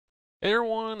Hey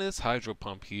everyone, it's Hydro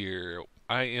Pump here.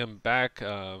 I am back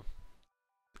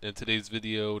in today's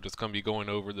video, just gonna be going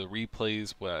over the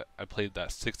replays where I played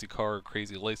that 60 card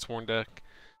crazy Lightsworn deck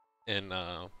in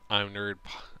the IMNerd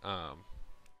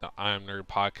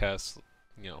Podcast,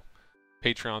 you know,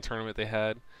 Patreon tournament they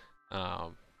had.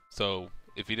 So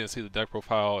if you didn't see the deck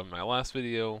profile in my last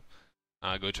video,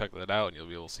 go check that out and you'll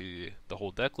be able to see the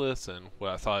whole deck list and what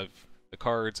I thought of the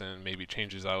cards and maybe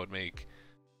changes I would make.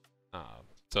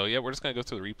 So yeah, we're just gonna go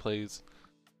through the replays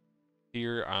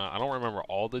here. I don't remember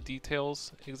all the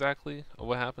details exactly of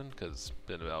what happened because it's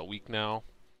been about a week now.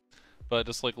 But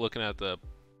just like looking at the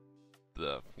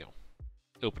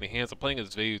opening hands, I'm playing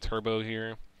his Vayu Turbo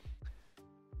here.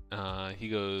 He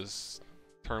goes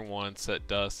turn 1, set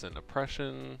Dust and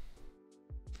Oppression.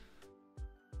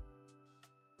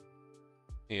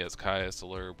 He has Caius,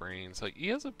 Allure, Brain, so he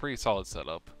has a pretty solid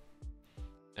setup.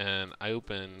 And I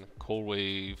open Cold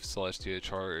Wave, Celestia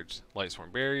Charge,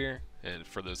 Lightsworn Barrier, and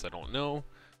for those that don't know,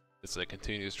 it's a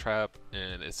continuous trap,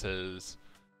 and it says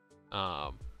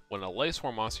when a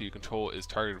Lightsworn monster you control is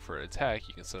targeted for an attack,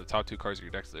 you can send the top 2 cards of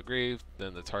your deck to the grave,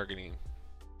 then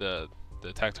the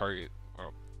attack target,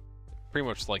 or pretty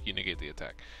much like you negate the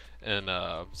attack. And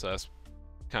so that's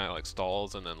kind of like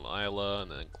stalls, and then Lila, and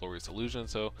then Glorious Illusion,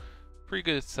 so pretty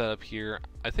good setup here.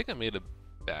 I think I made a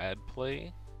bad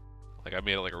play. Like I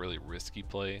made it like a really risky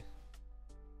play.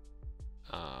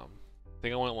 I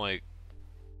think I went like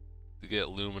to get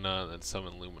Lumina and then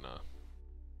summon Lumina,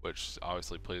 which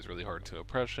obviously plays really hard into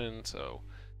Oppression. So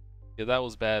yeah, that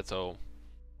was bad. So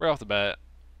right off the bat,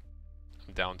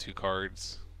 I'm down 2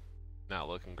 cards. Not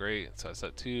looking great. So I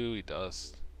set 2. He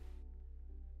Dust.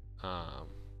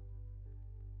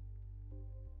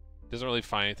 Doesn't really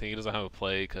find anything. He doesn't have a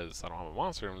play because I don't have a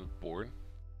monster on the board.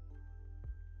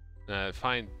 And I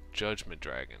find Judgment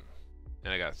Dragon,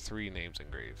 and I got 3 names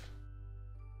engraved.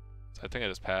 So I think I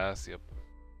just passed. Yep.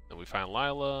 Then we find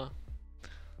Lila.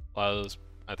 Lila's.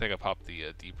 I think I popped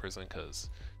the D Prison because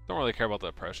I don't really care about the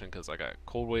Oppression because I got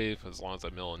Cold Wave. As long as I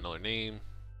mill another name,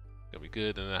 it'll be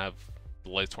good. And then I have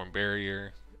the Lightsworn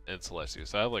Barrier and Celestia.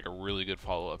 So I have like a really good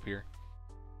follow up here.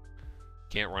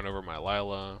 Can't run over my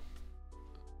Lila.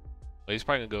 But he's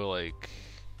probably gonna go like.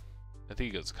 I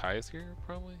think he goes Caius here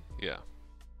probably. Yeah.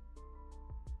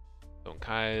 Don't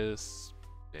Caius,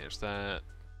 banish that.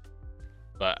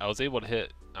 But I was able to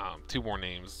hit 2 more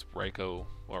names, Raikou,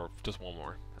 or just 1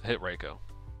 more. I hit Raikou.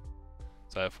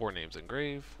 So I have 4 names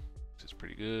engraved, which is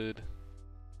pretty good.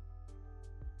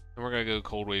 And we're gonna go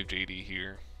Cold Wave JD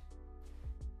here.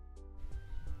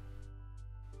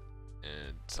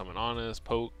 And summon Honest,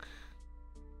 Poke.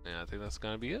 And I think that's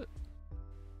gonna be it.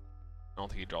 I don't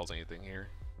think he draws anything here.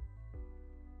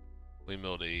 We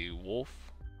milled a Wolf.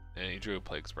 And he drew a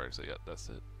Plague Sprite, so yeah, that's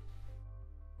it.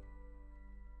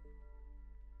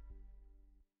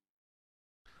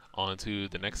 On to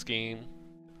the next game.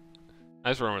 I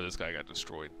just remember this guy got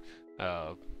destroyed.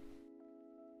 Because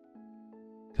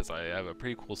I have a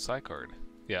pretty cool side card.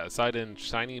 Yeah, side in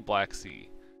Shiny Black Sea.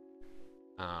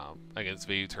 Against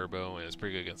Vayu Turbo, and it's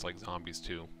pretty good against like zombies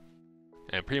too.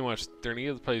 And pretty much during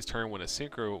either play's turn, when a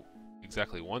synchro,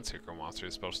 exactly 1 synchro monster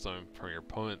is special summon from your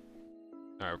opponent,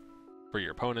 or for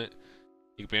your opponent,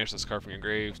 you can banish this card from your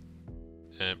grave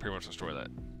and pretty much destroy that.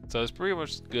 So it's pretty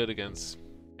much good against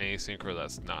any synchro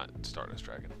that's not Stardust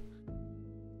Dragon.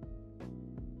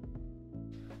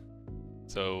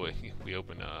 So we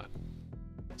open a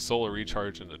Solar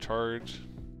Recharge into Charge,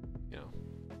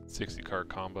 60 card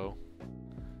combo.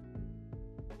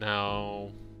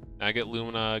 Now I get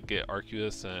Lumina, get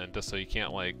Arceus, and just so you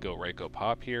can't like go Raikou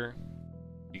Pop here,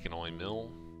 you can only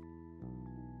mill.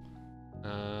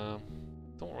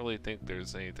 Don't really think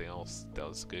there's anything else that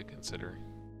was good considering.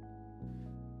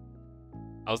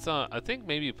 I think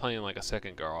maybe playing like a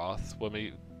second Garoth would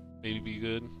maybe be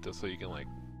good, just so you can like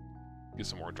get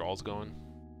some more draws going.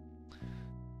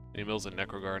 And he mills a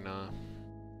Necrogardna.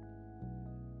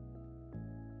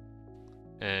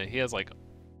 And he has like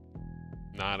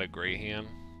not a great hand.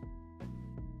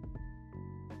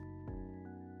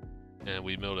 And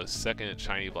we milled a second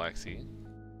Shiny Black Sea.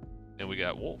 And we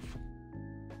got Wolf.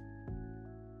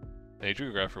 And he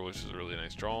drew Grapher, which is a really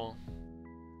nice draw.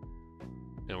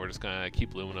 And we're just gonna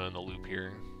keep Lumina in the loop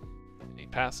here. And he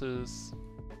passes.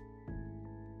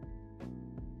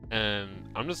 And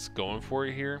I'm just going for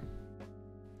it here.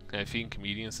 And I feed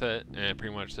Comedian set, and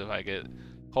pretty much if I get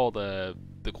called the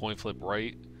coin flip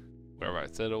right, wherever I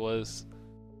said it was.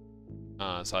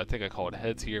 So I think I called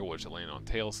heads here, which will land on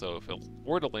tails. So if it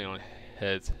were to land on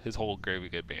heads, his whole grave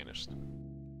would get banished.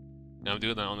 And I'm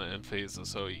doing that on the end phase,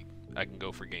 so I can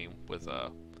go for game with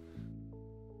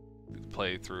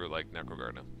play through like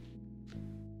Necrogardna.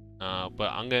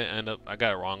 But I'm gonna end up. I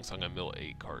got it wrong, so I'm gonna mill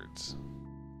 8 cards.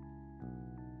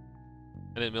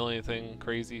 I didn't mill anything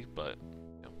crazy, but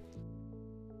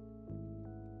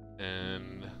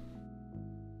and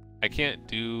I can't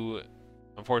do.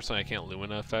 Unfortunately, I can't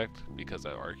Lumina effect because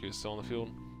that Arceus is still in the field.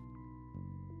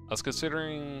 I was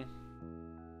considering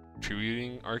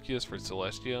tributing Arceus for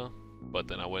Celestia, but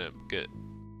then I wouldn't get.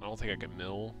 I don't think I can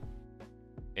mill,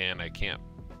 and I can't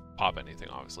pop anything,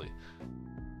 obviously.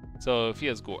 So if he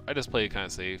has Gore, I just play it kind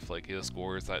of safe. Like he has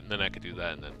scores, and then I could do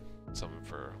that and then summon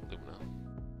for Lumina.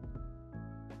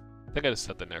 I think I just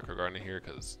set the Necro Garden here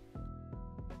because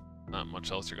not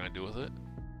much else you're gonna do with it.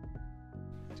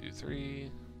 2,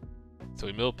 3. So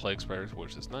we milled Plague Spiders,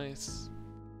 which is nice.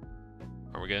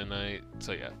 Armageddonite.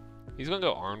 So yeah, he's gonna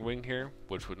go Armed Wing here,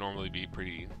 which would normally be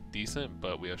pretty decent,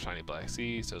 but we have Shiny Black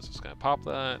Sea, so it's just gonna pop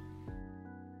that.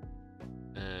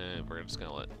 And we're just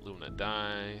gonna let Lumina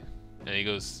die. And he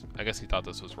goes, I guess he thought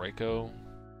this was Raikou.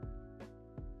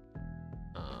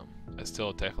 I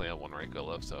still technically have 1 Raikou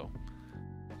left, so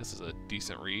this is a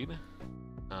decent read.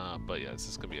 But yeah, this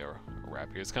is gonna be a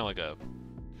wrap here. It's kind of like a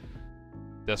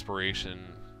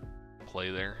desperation play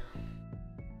there.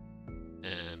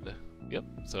 And yep,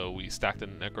 so we stacked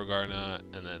in Necrogarna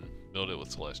and then milled it with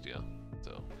Celestia.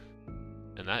 So,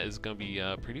 and that is gonna be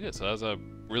pretty good. So that was a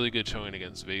really good showing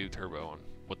against Vayu Turbo on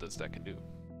what this deck can do.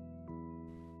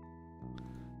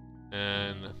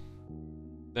 And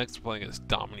next we're playing against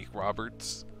Dominique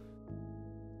Roberts.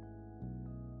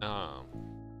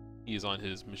 He's on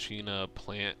his Machina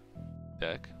Plant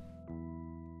deck,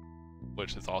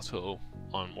 which is also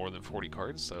on more than 40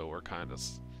 cards, so we're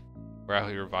out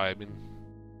here vibing.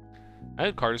 I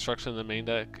had card destruction in the main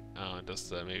deck, just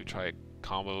to maybe try to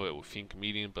combo it with Fiend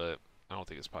Comedian, but I don't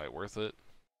think it's probably worth it.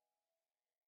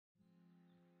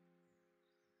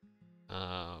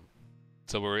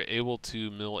 So we're able to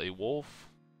mill a Wolf,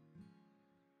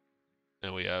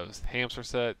 and we have Hamster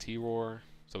set, T-Roar,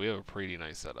 so we have a pretty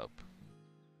nice setup.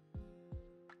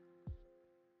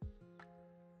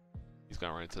 He's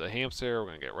gonna run into the Hamster, we're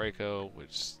gonna get Raikou,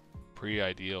 which is pretty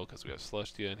ideal because we have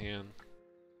Celestia in hand.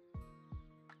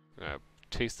 We're gonna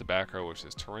chase the back row, which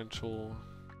is Torrential.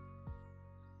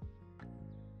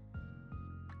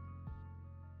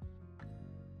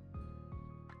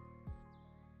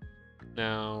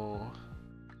 Now,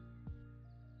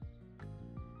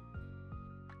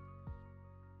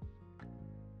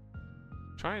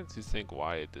 trying to think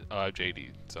why it did.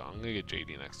 JD. So I'm gonna get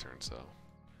JD next turn. So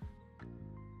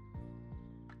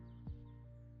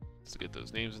let's get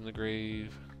those names in the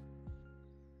grave.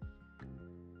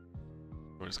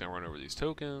 We're just gonna run over these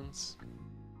tokens,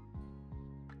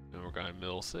 and we're gonna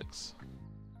mill 6.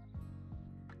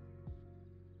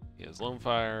 He has Lone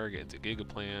Fire, get into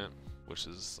Gigaplant, which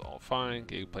is all fine.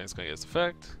 Gigaplant's gonna get its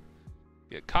effect.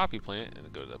 Get Copy Plant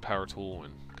and go to the Power Tool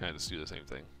and kind of just do the same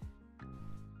thing.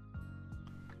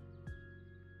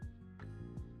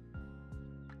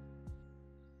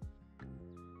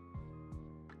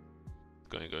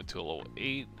 Going to go into a level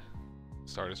 8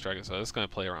 Stardust Dragon, so that's going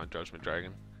to play around Judgment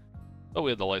Dragon. Oh,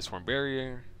 we have the Lightsworn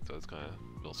Barrier, so it's going to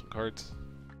build some cards.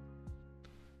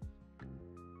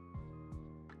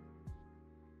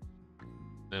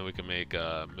 Then we can make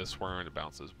Mistworm to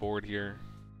bounce this board here.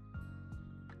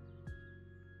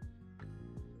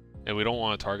 And we don't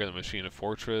want to target the Machine of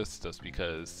Fortress just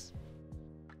because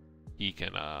he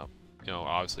can, you know,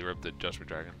 obviously rip the Judgment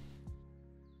Dragon.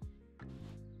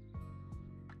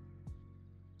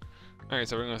 Alright,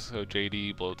 so we're going to go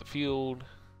JD, blow up the field.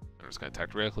 I'm just going to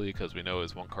attack directly because we know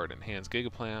his 1 card in hand's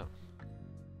Gigaplant.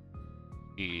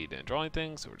 He didn't draw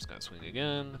anything, so we're just going to swing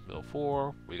again. Middle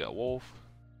 4, we got Wolf,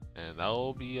 and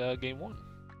that'll be game 1.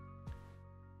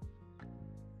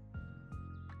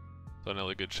 So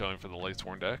another good showing for the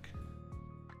Lightsworn deck.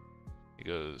 He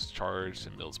goes Charged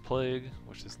and mills Plague,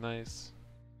 which is nice.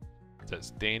 It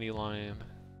says Dandelion.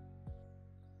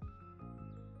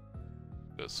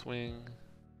 Goes Swing.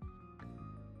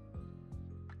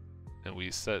 And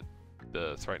we set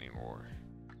the Threatening Roar.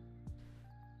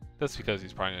 That's because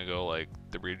he's probably going to go like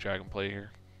the Breed Dragon play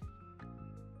here.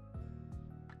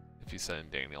 If he's setting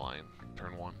Dandelion,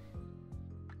 turn 1.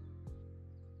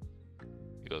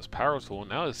 He goes Power Tool.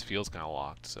 Now his field's kind of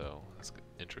locked, so that's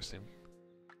interesting.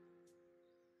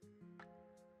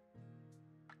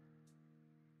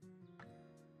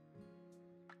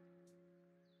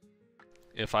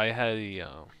 If I had the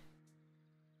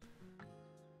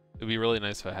it'd be really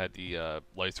nice if I had the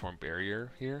Lightsworn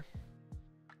Barrier here,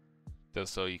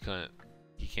 just so he can't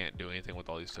do anything with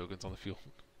all these tokens on the field,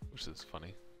 which is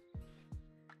funny.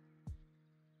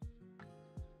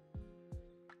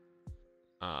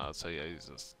 So yeah, he's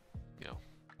just, you know,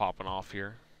 popping off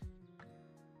here.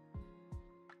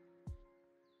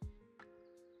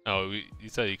 Oh, you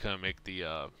said you couldn't make the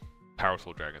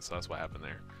powerful dragon, so that's what happened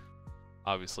there.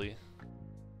 Obviously.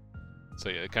 So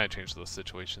yeah, it kind of changed the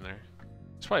situation there.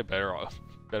 It's probably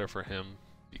better for him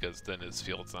because then his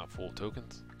field's not full of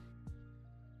tokens.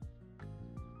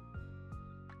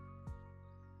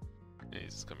 And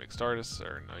he's just gonna make Stardust,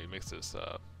 or no, he makes this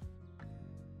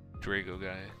Drago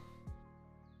guy.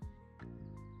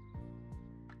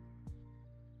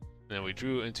 Then we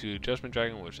drew into Judgment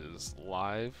Dragon, which is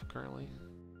live currently.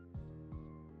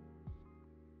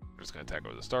 We're just gonna attack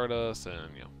over the Stardust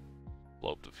and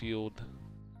blow up the field.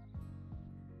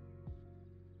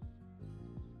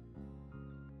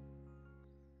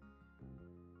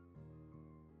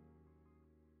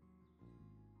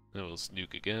 Then we'll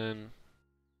snook again.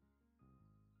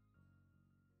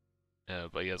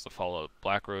 But he has to follow up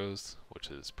Black Rose,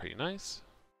 which is pretty nice.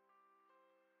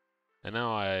 And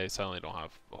now I suddenly don't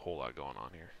have a whole lot going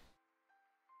on here.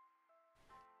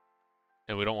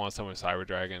 And we don't want to summon Cyber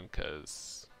Dragon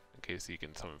because in case he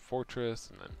can summon Fortress,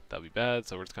 and then that'd be bad.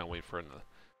 So we're just kind of waiting for him to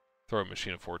throw a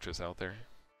Machine of Fortress out there.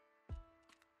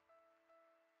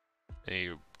 And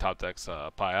he top decks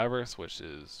Pi Avarice, which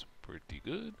is pretty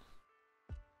good.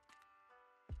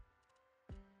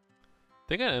 I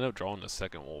think I ended up drawing the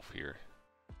second wolf here,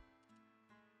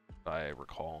 if I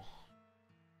recall.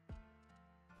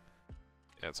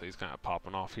 Yeah, so he's kind of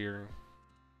popping off here.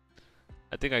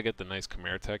 I think I get the nice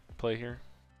Chimera Tech play here.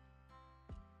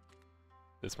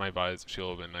 This might buy his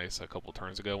shield have been nice a couple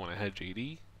turns ago when I had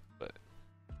JD, but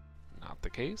not the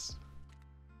case.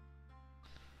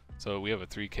 So we have a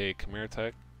 3k Chimera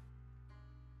Tech,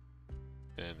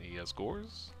 and he has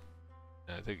Gores,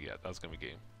 and I think, yeah, that's going to be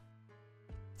game.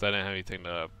 So I didn't have anything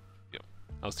to,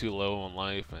 I was too low on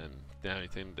life and didn't have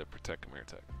anything to protect Chimera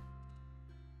Tech.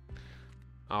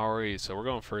 Alright, so we're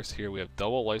going first here. We have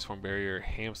double Lightsworn Barrier,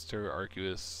 Hamster,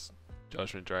 Arcuus,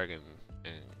 Judgment Dragon,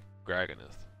 and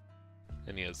Graganeth.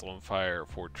 And he has Lone Fire,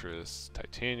 Fortress,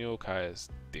 Titanial, Caius,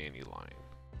 Dandelion.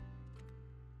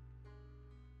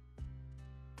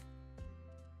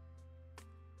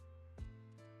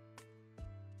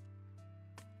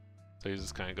 So he's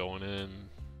just kind of going in.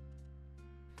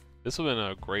 This would have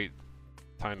been a great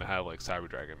time to have like Cyber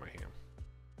Dragon in my hand.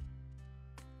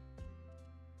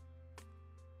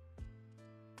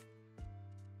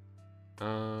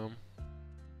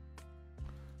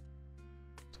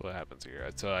 So what happens here?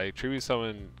 So I tribute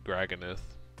summon Graganeth.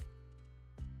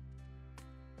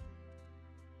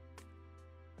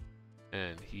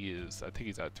 And he is, I think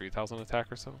he's at 3,000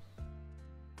 attack or so.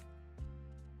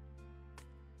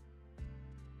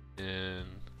 And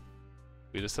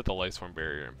we just set the Lightsworn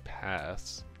Barrier and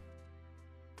pass.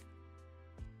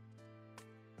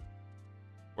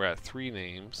 We're at 3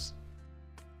 names.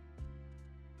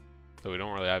 So we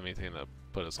don't really have anything to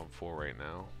put us on 4 right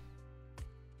now.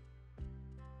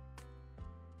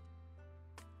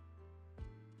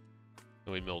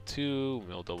 Then we mill 2,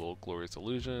 mill double Glorious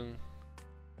Illusion.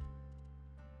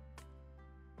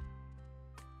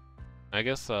 I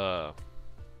guess maybe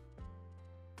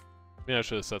I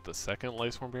should have set the second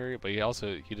Lightsworn Barrier, but I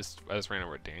just ran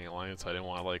over a Dandelion, so I didn't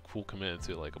want to like full commit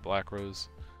into like a Black Rose.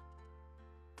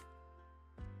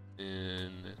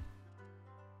 And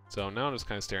so now I'm just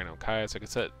kind of staring at Caius. I could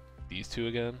set these 2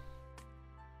 again,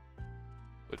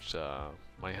 which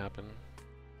might happen.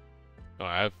 Oh,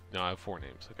 I have 4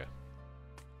 names. Okay.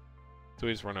 So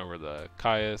we just run over the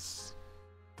Caius.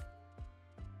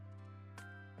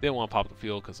 Didn't want to pop the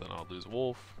field because then I'll lose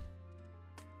Wolf.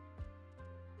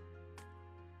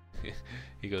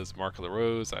 He goes Mark of the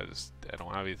Rose. I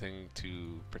don't have anything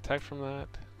to protect from that.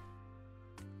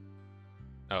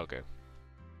 Oh, okay.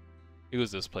 He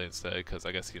goes this play instead because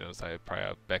I guess he knows I probably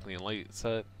have Beckoning Light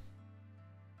set.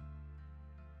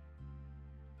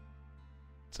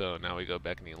 So now we go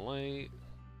Beckoning Light.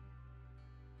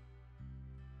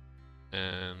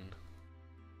 And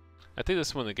I think this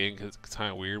is when the game gets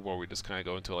kind of weird where we just kind of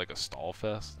go into like a stall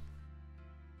fest.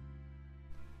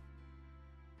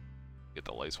 Get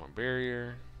the Lightsworn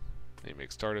Barrier. They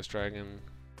make Stardust Dragon.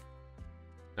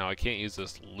 Now I can't use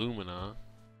this Lumina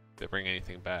to bring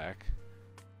anything back.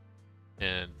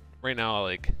 And right now,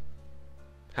 like,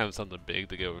 having something big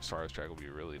to go with Stardust Dragon would be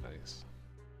really nice.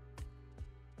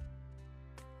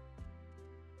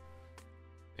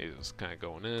 He's just kind of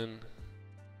going in.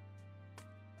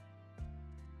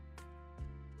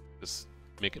 Just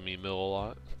making me mill a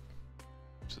lot,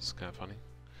 which is kind of funny.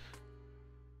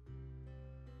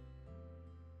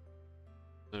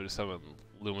 Notice having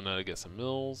Lumina to get some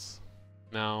mills.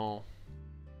 Now,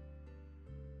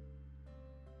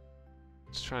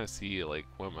 just trying to see like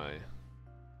what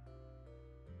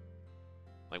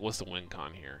what's the win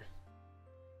con here?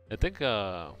 I think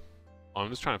I'm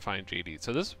just trying to find JD.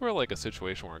 So this is where like a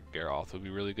situation where Geralth would be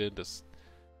really good. Just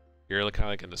you're like, kind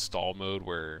of like in the stall mode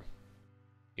where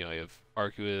you have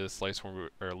Arcuus, Lightsworn,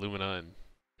 or Lumina, and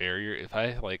Barrier. If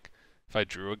I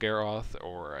drew a Geralth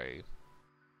or I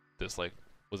just like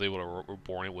was able to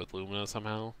reborn it with Lumina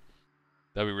somehow,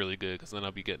 that'd be really good because then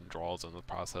I'll be getting draws in the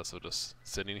process of just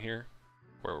sitting here,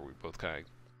 where we both kind of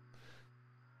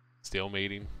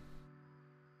stalemating.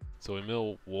 So we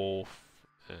mill Wolf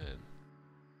and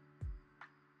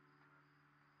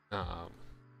yeah,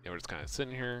 we're just kind of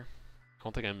sitting here. I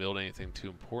don't think I milled anything too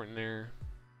important there.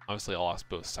 Obviously, I lost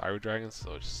both Cyber Dragons,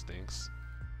 so it just stinks.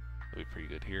 That'll be pretty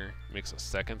good here. Makes a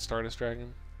second Stardust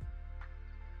Dragon.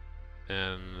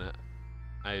 And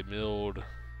I milled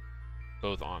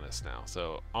both Honest now.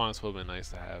 So Honest would have been nice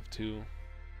to have too.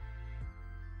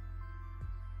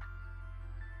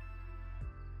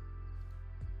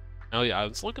 Oh yeah, I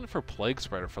was looking for Plague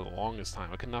Spreader for the longest time.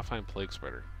 I could not find Plague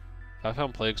Spreader. If I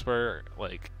found Plague Spreader,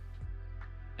 like,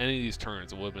 any of these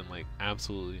turns, it would have been, like,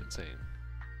 absolutely insane.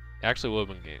 It actually would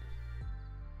have been game.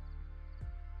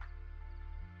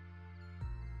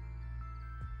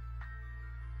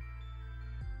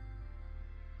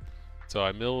 So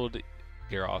I milled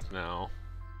Geralth now,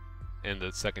 and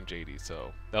the second JD,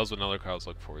 so that was another card I was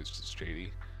looking for, is just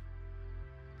JD.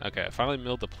 Okay, I finally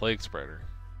milled the Plague Spreader,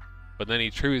 but then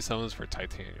he tribute summons for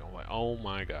Titanium. I'm like, oh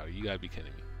my god, you gotta be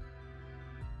kidding me.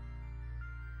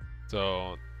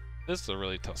 So this is a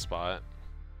really tough spot.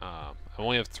 I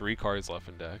only have 3 cards left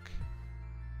in deck.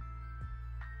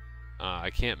 I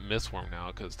can't Mistworm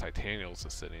now because Titanium's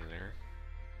just sitting there.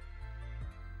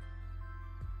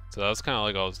 So that's kind of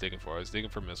like all I was digging for. I was digging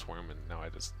for Mistworm, and now I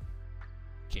just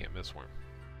can't Mistworm.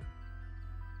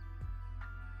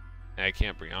 And I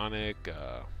can't Brionic.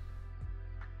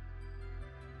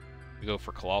 We go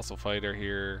for Colossal Fighter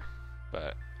here,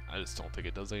 but I just don't think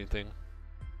it does anything.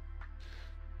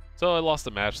 So I lost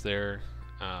the match there.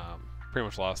 Pretty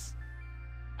much lost.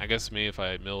 I guess me if I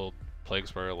had milled Plague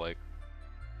Spreader like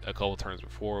a couple turns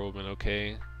before, it would have been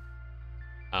okay.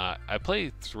 I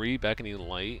played 3 Beckoning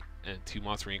Light and 2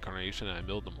 Monster Reincarnation, and I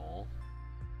milled them all.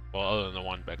 Well, other than the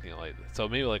 1 Beckoning Light. So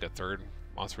maybe like a 3rd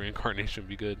Monster Reincarnation would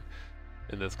be good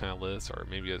in this kind of list, or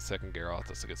maybe a 2nd Geralth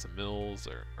just to get some mills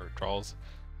or draws.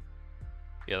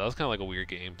 Yeah, that was kind of like a weird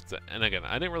game. And again,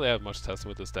 I didn't really have much testing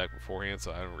with this deck beforehand,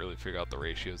 so I didn't really figure out the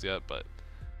ratios yet, but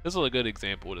this is a good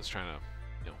example of just trying to,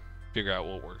 figure out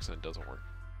what works and doesn't work.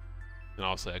 And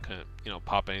obviously I couldn't,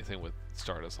 pop anything with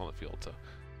Stardust on the field, so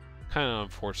kind of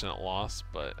unfortunate loss,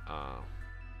 but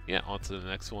yeah, on to the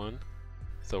next one.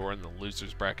 So we're in the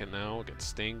losers bracket now against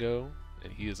Stango,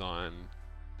 and he is on,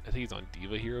 I think he's on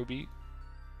Diva Hero Beat.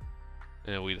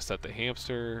 And we just set the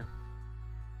Hamster.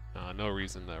 No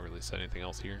reason to really set anything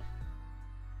else here.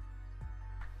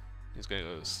 He's gonna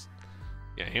go,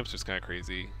 yeah, Hamster's kind of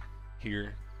crazy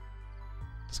here.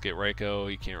 Just get Raikou.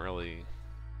 He can't really,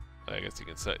 I guess he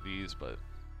can set these, but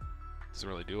doesn't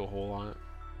really do a whole lot.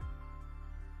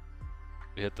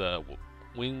 We hit the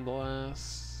Wing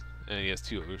Blast, and he has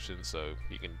 2 Oceans, so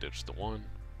he can ditch the 1.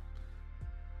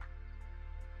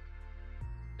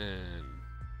 And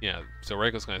yeah, so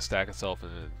Raikou's gonna stack itself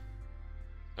and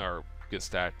or get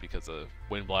stacked because of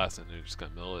Wind Blast, and they're just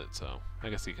gonna mill it. So I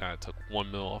guess he kind of took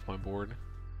 1 mill off my board.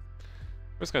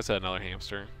 We're just gonna set another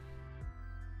Hamster.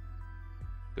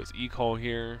 Goes E-Call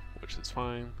here, which is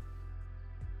fine.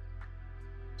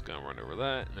 Just gonna run over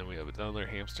that, and then we have another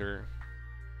Hamster.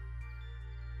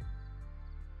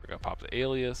 We're gonna pop the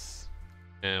Alias,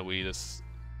 and we just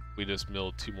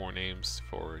milled 2 more names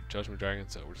for Judgment Dragon,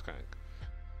 so we're just gonna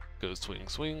go swing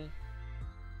swing.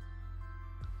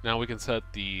 Now we can set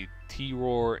the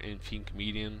T-Roar and Fiend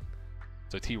Comedian.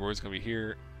 So T-Roar is gonna be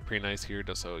here, pretty nice here,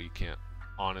 just so you can't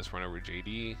Honest run over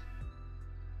JD.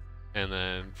 And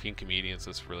then Fiend Comedian's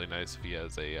just really nice if he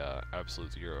has a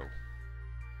Absolute Zero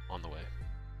on the way.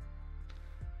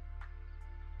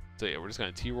 So yeah, we're just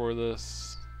gonna T-Roar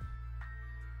this,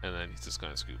 and then he's just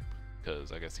gonna scoop,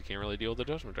 because I guess he can't really deal with the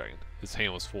Judgment Dragon. His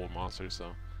hand was full of monsters,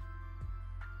 so.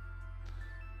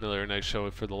 Another nice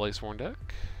showing for the Lightsworn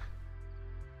deck.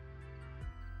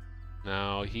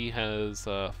 Now he has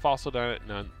Fossil Dynamite.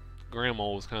 Now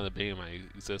Grandma was kind of the bane of my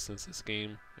existence this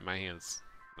game, and my hand's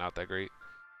not that great.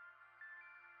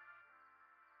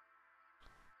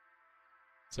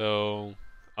 So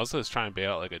I was just trying to bait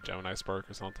out like a Gemini Spark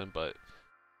or something, but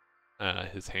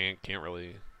his hand can't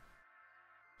really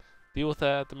deal with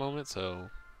that at the moment. So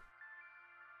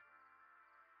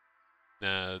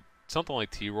something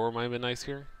like T-Roar might have been nice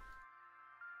here,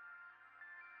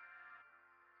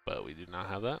 but we did not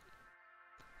have that.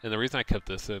 And the reason I kept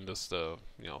this in just to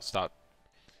stop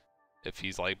if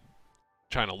he's like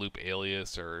trying to loop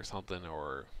Alias or something,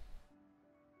 or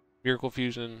Miracle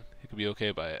Fusion, it could be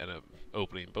okay, but I end up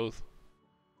opening both.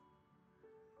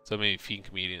 So maybe Fiend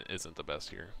Comedian isn't the best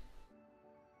here.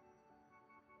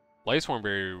 Lightsworn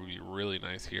Barrier would be really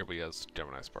nice here, but he has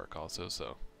Gemini Spark also,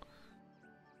 so.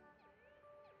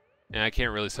 And I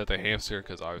can't really set the hamster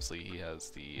because obviously he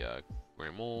has the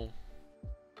Grand Mole.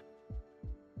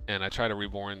 And I try to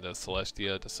reborn the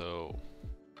Celestia just so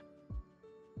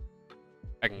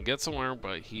I can get somewhere,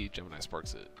 but he Gemini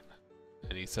Sparks it.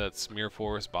 And he sets Mirror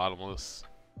Force, Bottomless.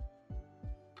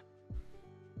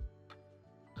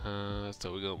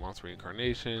 So we go Monster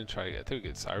Reincarnation, try to get, I think we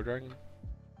get Cyber Dragon.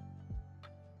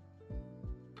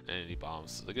 And he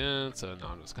bombs again, so now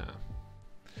I'm just kind of,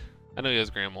 I know he has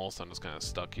Grand Mole, so I'm just kind of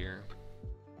stuck here.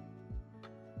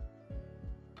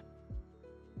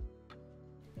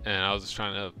 And I was just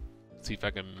trying to see if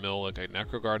I can mill like a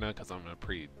Necro Guard now, because I'm in a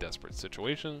pretty desperate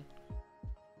situation.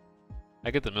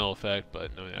 I get the mill effect,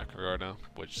 but no Necro Guard now,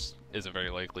 which isn't very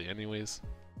likely anyways.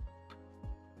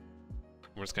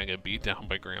 We're just gonna get beat down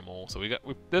by Grand Mole. So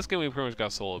this game we pretty much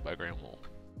got soloed by Grand Mole,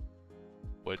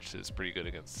 which is pretty good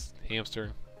against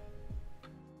Hamster.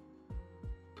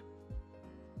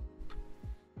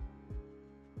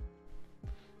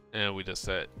 And we just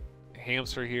set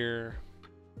Hamster here,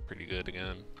 pretty good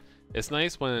again. It's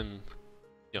nice when,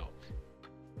 you know,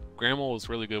 Grand Mole was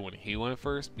really good when he went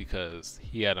first because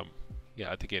he had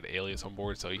I think he had Alias on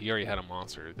board, so he already had a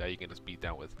monster that you can just beat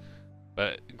down with.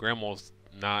 But Grand Mole's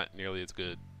not nearly as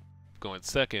good going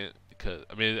second because,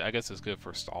 I mean, I guess it's good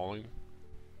for stalling.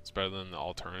 It's better than the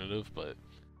alternative, but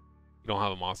you don't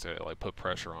have a monster to like put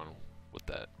pressure on with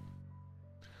that.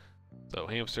 So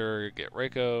Hamster, get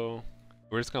Raikou.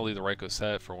 We're just gonna leave the Raikou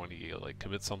set for when he like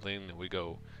commits something, and we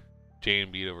go J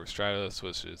and beat over Stratos,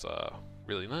 which is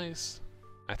really nice.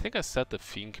 I think I set the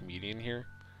Fiend Comedian here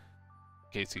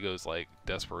in case he goes like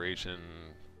Desperation,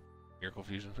 Miracle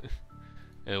Fusion,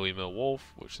 and we mill Wolf,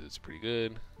 which is pretty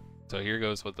good. So here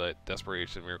goes with the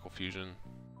Desperation, Miracle Fusion,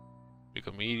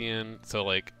 Comedian. So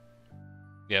like,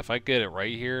 yeah, if I get it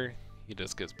right here, he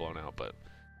just gets blown out. But if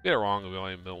I get it wrong, we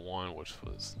only mill one, which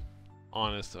was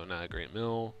honest, so not a great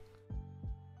mill.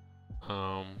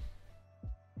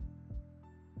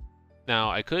 Now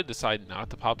I could decide not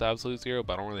to pop the Absolute Zero,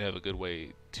 but I don't really have a good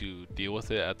way to deal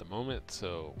with it at the moment,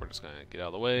 so we're just gonna get out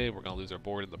of the way. We're gonna lose our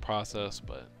board in the process,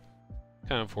 but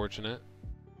kind of unfortunate.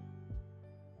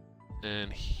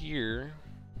 And here,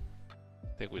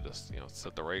 I think we just,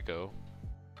 set the Raikou.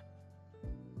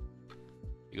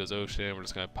 He goes Ocean, we're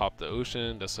just gonna pop the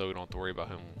Ocean just so we don't have to worry about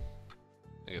him,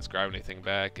 I guess, grabbing anything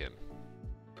back. And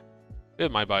we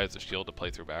have my buy as a shield to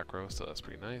play through back row, so that's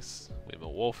pretty nice. We have a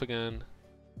Wolf again.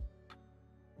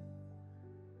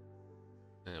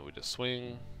 And we just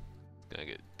swing. Gonna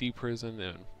get deprisoned,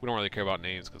 and we don't really care about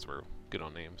names because we're good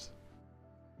on names.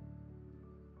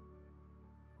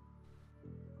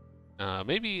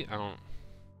 Maybe, I don't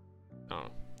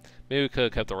know. Maybe we could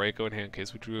have kept the Raikou in hand in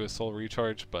case we drew a Soul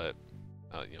Recharge, but,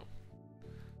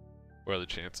 what are the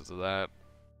chances of that?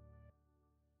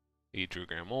 He drew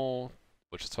Grand Mole,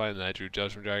 which is fine, and I drew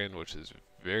Judgment Dragon, which is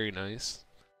very nice.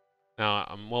 Now,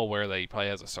 I'm well aware that he probably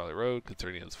has a Starlight Road,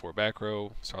 considering he has 4 back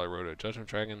row, Starlight Road or Judgment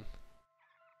Dragon.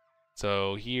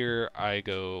 So here I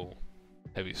go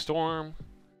Heavy Storm,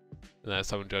 and then I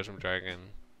summon Judgment Dragon.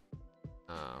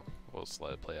 We'll just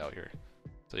let it play out here.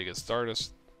 So you get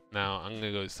Stardust. Now I'm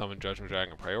gonna go summon Judgment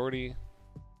Dragon priority.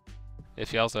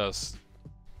 If he also has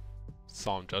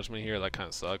Solemn Judgment here, that kind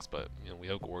of sucks, but we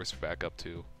have Gorse back up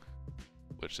too,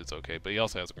 which is okay. But he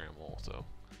also has a Grand Mole, so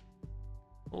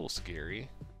a little scary.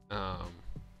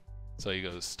 So he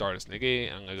goes Stardust Negate.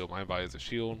 I'm gonna go Mind Body as a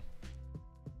shield.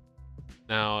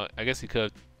 Now I guess he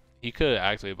could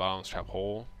activate Bottomless Trap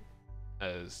Hole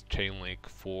as Chain Link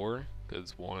 4,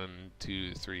 because 1,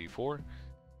 2, 3, 4,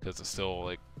 because it's still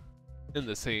like in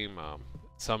the same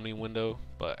summoning window,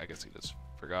 but I guess he just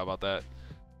forgot about that,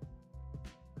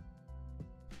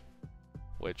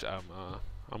 which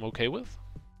I'm okay with.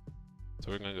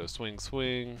 So we're gonna go swing,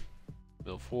 swing,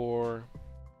 mill 4,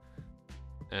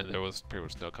 and there was pretty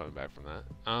much no coming back from that.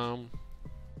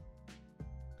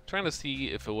 Trying to see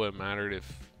if it would have mattered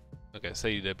if, okay,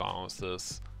 say you did balance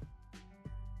this.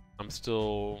 I'm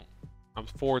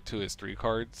 4 to his 3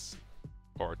 cards,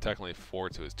 or technically 4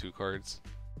 to his 2 cards.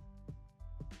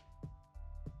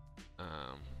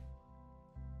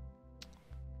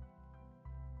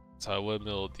 So I would have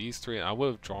milled these 3. I would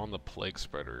have drawn the Plague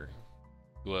Spreader.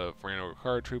 Would have ran over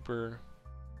Card Trooper.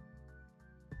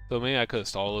 So maybe I could have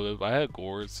stalled a little bit, but I had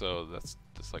Gourd, so that's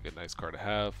just like a nice card to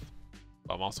have.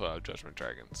 But I'm also out of Judgment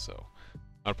Dragon, so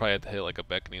I'd probably have to hit like a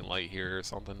Beckoning Light here or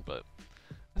something. But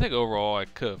I think overall I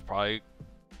could have probably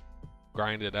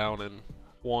grind it out in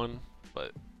one,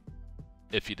 but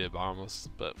if you did bottomless,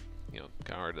 but kind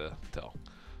of hard to tell.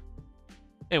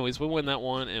 Anyways, we win that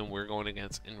one, and we're going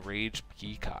against Enraged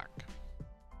Peacock.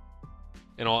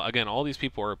 And all these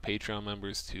people are Patreon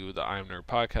members to the IMNerd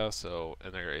Podcast,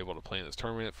 and they're able to play in this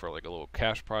tournament for like a little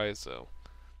cash prize. So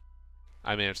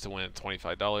I managed to win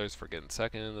 $25 for getting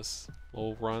second in this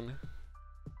little run.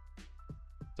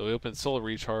 So we opened Solar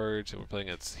Recharge, and we're playing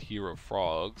against Hero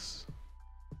Frogs.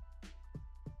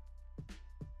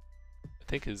 I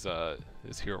think his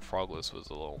Hero Frog list was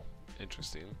a little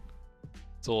interesting.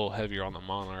 It's a little heavier on the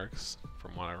Monarchs,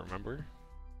 from what I remember.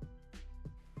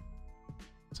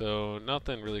 So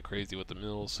nothing really crazy with the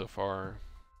mills so far.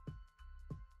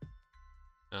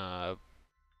 I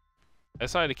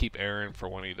decided to keep Aaron for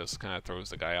when he just kind of throws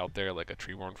the guy out there like a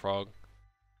Treeborn Frog.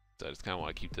 So I just kind of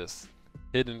want to keep this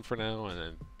hidden for now, and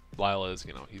then Lila's,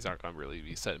 he's not going to really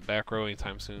be set in back row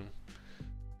anytime soon.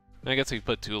 And I guess if you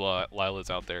put two Lilas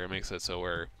out there, it makes it so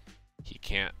where he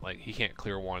can't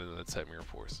clear one and then set Mirror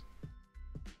Force.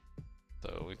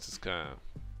 So it's just kind of,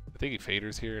 I think he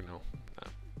faders here.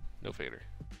 No fader.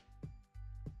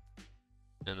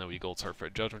 And then we Gold Sark for a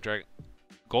Judgment Dragon.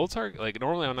 Gold Sark,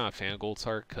 normally I'm not a fan of Gold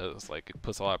Sark because it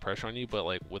puts a lot of pressure on you, but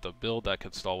with a build that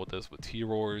can stall with this with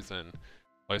T-Roars and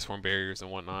Lightsworn barriers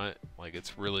and whatnot,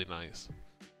 it's really nice.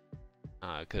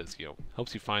 Because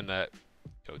helps you find that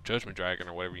Judgment Dragon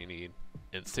or whatever you need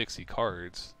in 60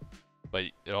 cards, but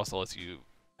it also lets you,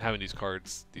 having these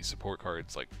cards, these support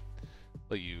cards,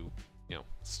 let you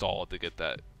stall to get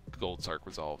that Gold Sark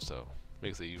resolved, so it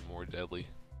makes it even more deadly.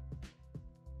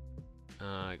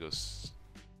 I go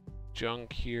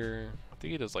Junk here. I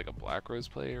think he does a Black Rose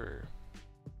play or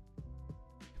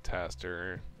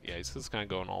Taster. Yeah, he's just kind of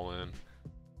going all in.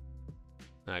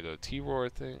 And I go T-Roar, I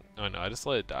think. Oh no, I just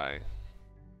let it die.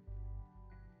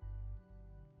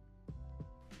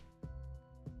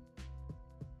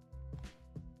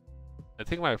 I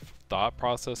think my thought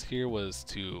process here was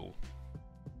to,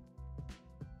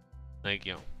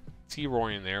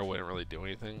 T-Roaring there wouldn't really do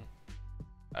anything.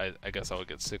 I guess I would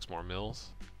get 6 more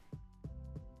mills.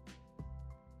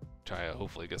 Try to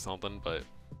hopefully get something, but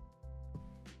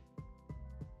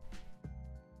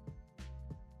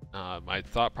my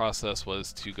thought process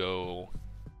was to go,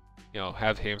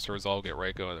 have Hamster resolve, get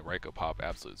Raikou, and then Raikou pop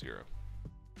Absolute Zero.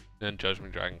 Then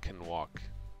Judgment Dragon can walk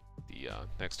the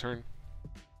next turn.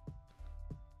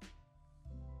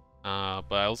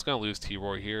 But I was gonna lose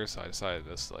T-Roar here, so I decided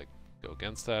to just go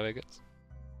against that, I guess.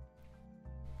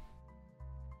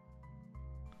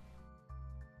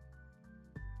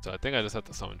 So I think I just have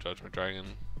to summon Judgment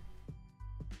Dragon.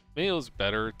 Maybe it was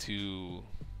better to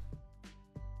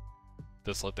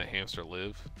just let the hamster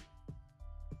live,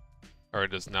 or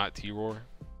does not T-Roar.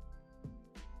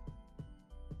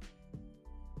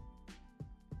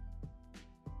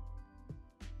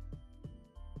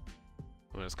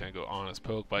 I'm just gonna go Honest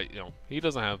Poke, but he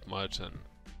doesn't have much, and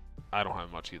I don't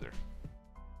have much either.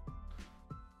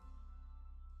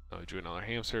 Oh, I drew another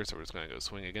hamster, so we're just gonna go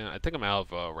swing again. I think I'm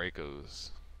out of Raikou's.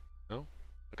 No?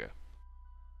 Okay.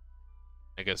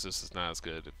 I guess this is not as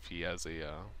good if he has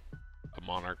a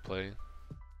Monarch play.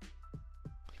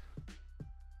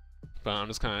 But I'm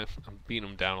just I'm beating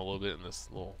him down a little bit in this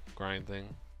little grind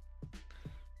thing.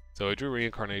 So I drew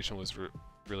Reincarnation, was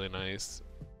really nice,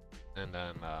 and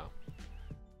then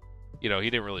he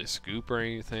didn't really scoop or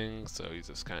anything, so he's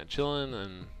just kind of chilling,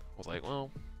 and was like, well,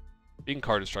 you can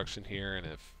card destruction here, and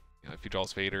if he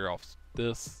draws Fader off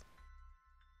this,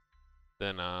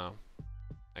 then I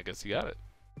guess he got it.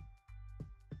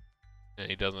 And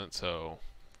he doesn't, so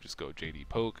just go JD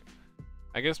Poke.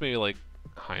 I guess maybe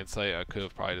hindsight, I could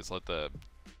have probably just let the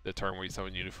turn where you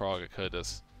summon Unifrog, I could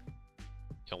just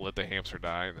let the hamster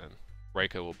die, and then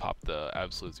Raikou will pop the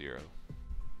Absolute Zero.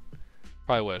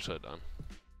 Probably what I should have done.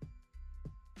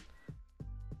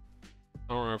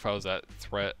 I don't remember if I was at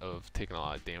threat of taking a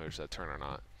lot of damage that turn or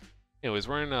not. Anyways,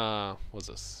 we're in, what's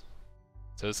this?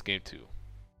 So this is game 2.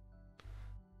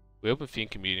 We open Fiend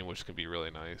Comedian, which can be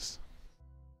really nice.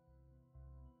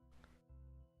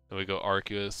 Then we go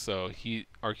Arceus, so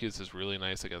Arceus is really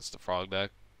nice against the Frog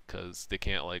deck, because they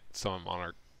can't summon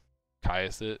Monarch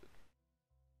Caius it.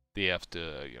 They have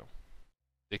to,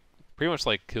 they pretty much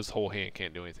his whole hand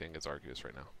can't do anything against Arceus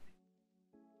right now.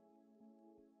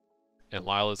 And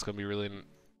Lila's gonna be really,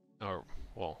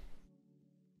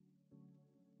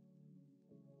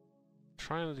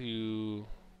 trying to.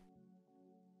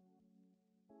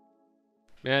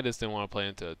 Man, I just didn't want to play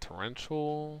into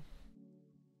Torrential.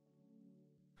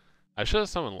 I should have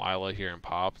summoned Lila here and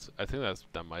popped. I think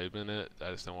that might have been it.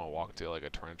 I just didn't want to walk into a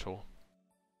Torrential.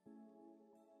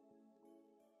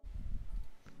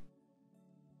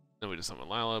 Then we just summon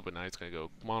Lila, but now he's gonna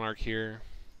go Monarch here.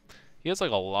 He has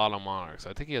like a lot of Monarchs.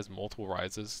 I think he has multiple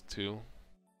rises too.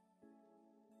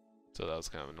 So that was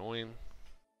kind of annoying.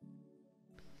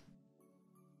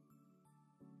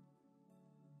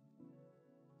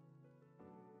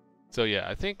 So yeah,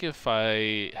 I think if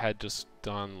I had just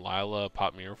done Lila,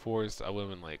 Pop Mirror Force, I would have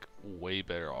been like way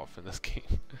better off in this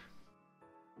game.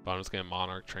 But I'm just getting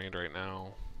Monarch trained right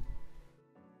now.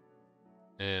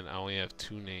 And I only have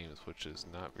 2 names, which is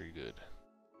not very good.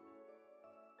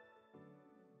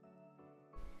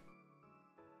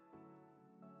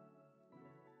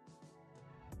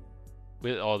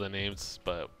 With all the names,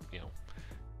 but you know,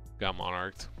 got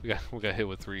Monarched. We got hit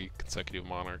with 3 consecutive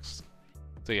Monarchs.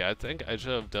 So yeah, I think I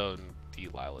should have done the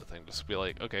Lila thing. Just be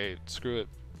like, okay, screw it,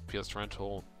 PS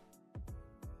Torrential,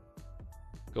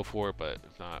 go for it. But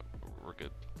if not, we're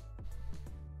good.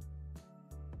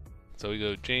 So we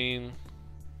go Jane.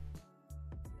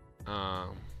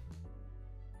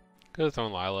 Could have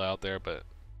thrown Lila out there, but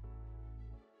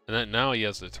and then now he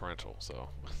has the Torrential, so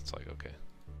it's like okay.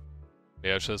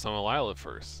 Maybe I should have summoned Lila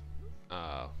first.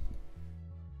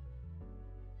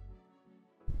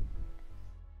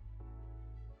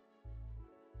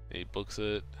 He books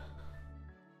it.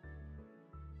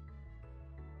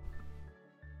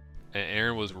 And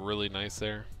Aaron was really nice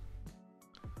there.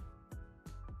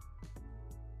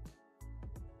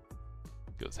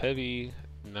 Goes heavy.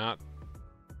 Not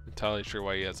entirely sure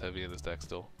why he has heavy in this deck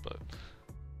still, but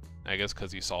I guess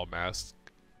because he saw Mask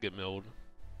get milled.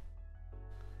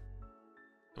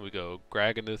 And we go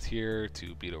Graganith here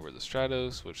to beat over the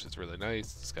Stratos, which is really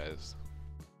nice. This guy's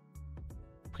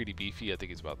pretty beefy. I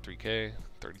think he's about 3k,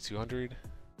 3200.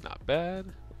 Not bad.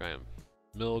 We're gonna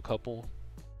mill a couple.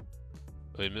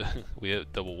 We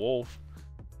hit double Wolf.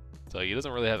 So he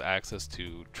doesn't really have access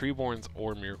to Treeborns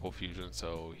or Miracle Fusion,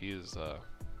 so he is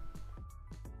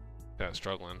kind of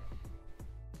struggling.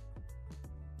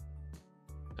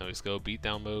 Now we just go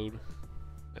beatdown mode.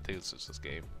 I think it's just this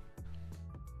game.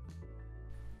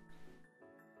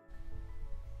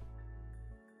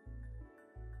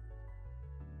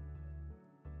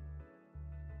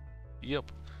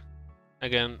 Yep.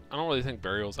 Again, I don't really think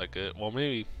Burial's that good. Well,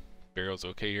 maybe Burial's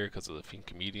okay here because of the Fiend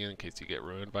Comedian in case you get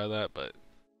ruined by that, but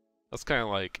that's kind of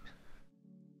like,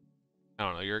 I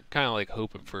don't know, you're kind of like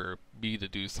hoping for B to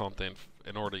do something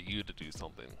in order you to do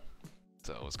something.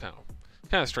 So it's kind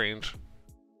of strange.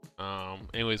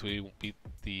 Anyways, we beat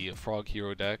the Frog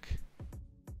Hero deck.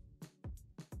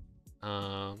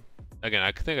 Again,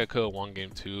 I think I could have won game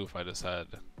 2 if I just had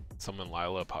summon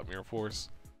Lila, Pop Mirror Force.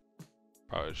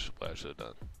 Probably what I should have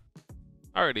done.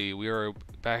 Alrighty, we are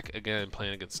back again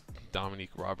playing against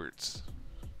Dominique Roberts.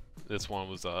 This one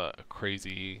was a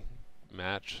crazy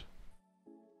match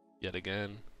yet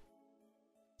again.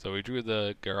 So we drew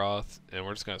the Garoth, and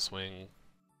we're just gonna swing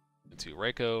into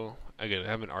Raikou. Again,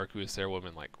 having Arceus there would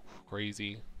have been like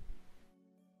crazy.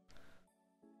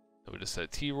 And we just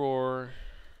said T-Roar,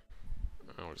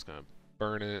 and we're just gonna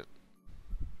burn it.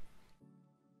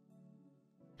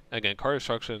 Again, card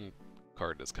destruction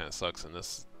card just kind of sucks in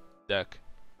this deck.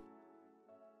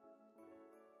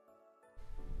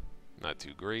 Not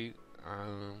too great.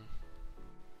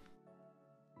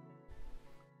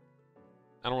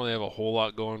 I don't really have a whole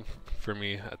lot going for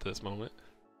me at this moment.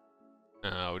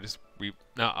 Now,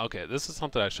 okay, this is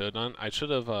something I should have done. I should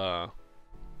have,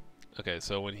 okay,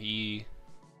 so when the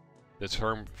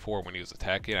turn before when he was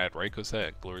attacking, I had Raikou set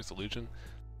and Glorious Illusion.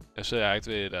 I should have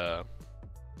activated, I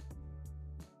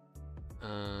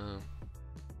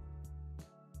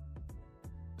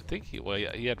think he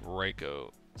had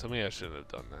Raikou, so maybe I shouldn't have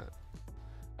done that.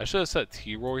 I should have set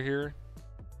T-Roar here.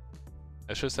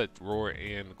 I should have set Roar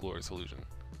and Glorious Illusion.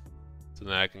 So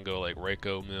then I can go like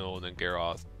Raikou, mill, and then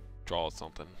Garoth, draw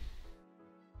something.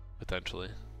 Potentially.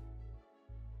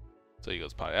 So he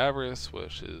goes Pi Avarice,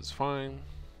 which is fine.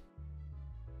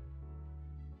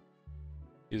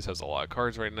 He just has a lot of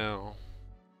cards right now.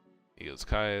 He goes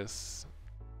Caius.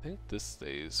 I think this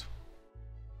stays.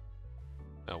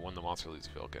 When the monster leaves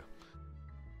the field, okay.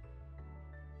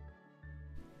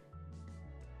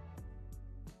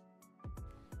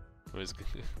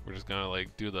 We're just gonna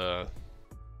like do the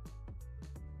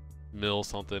mill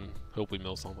something. Hope we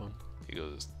mill something. He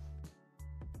goes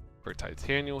for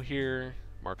Titanial here.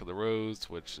 Mark of the Rose,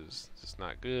 which is just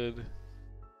not good.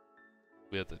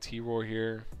 We have the T-Roar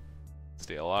here.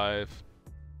 Stay alive.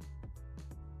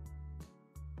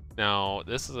 Now,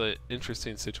 this is an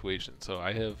interesting situation. So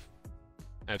I have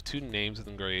 2 names in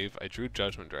the grave. I drew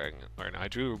Judgment Dragon, or no, I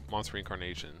drew Monster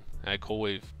Reincarnation. And I had Cold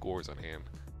Wave Gores on hand.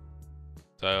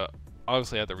 So I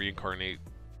obviously have to reincarnate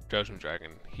Judgment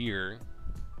Dragon here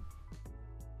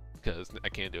because I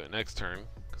can't do it next turn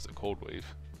because of Cold Wave.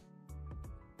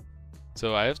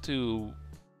 So I have to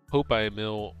hope I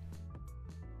mill,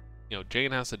 you know,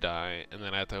 Jane has to die, and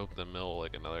then I have to hope to mill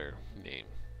like another name.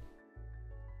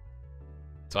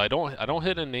 So I don't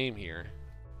hit a name here.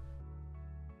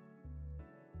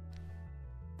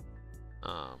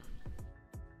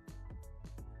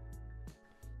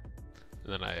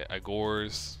 And then I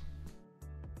gores.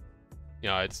 You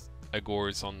know, I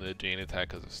gores on the Jane attack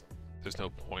because there's no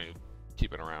point of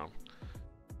keeping around.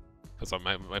 Because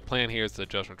my plan here is the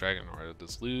Judgment Dragon or I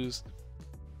just lose.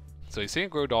 So he's seeing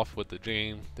Growed off with the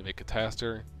Jane to make a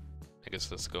Taster. I guess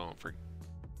that's going for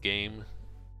game.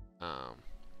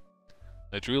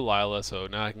 I drew Lila, so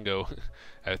now I can go.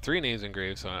 I have 3 names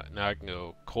engraved, so now I can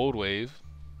go Cold Wave.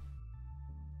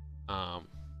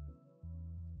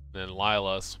 Then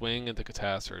Lila, swing into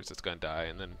Catasters, it's gonna die,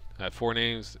 and then I have 4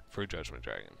 names for Judgment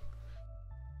Dragon.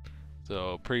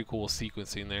 So pretty cool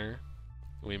sequencing there.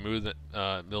 We move the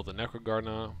mill the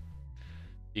Necrogardna.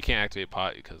 You can't activate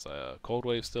Pot because Cold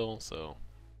Wave still, so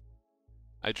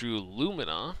I drew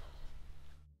Lumina.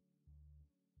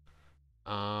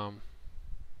 I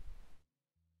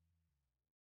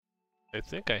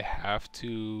think I have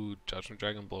to Judgment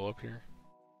Dragon blow up here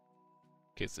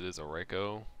in case it is a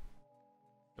Reiko.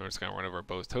 And we're just gonna run over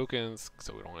both tokens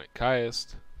so we don't get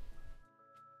Caiused.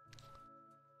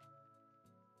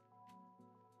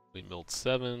 We milled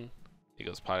 7. He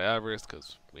goes Pot Avarice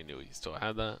because we knew he still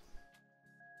had that.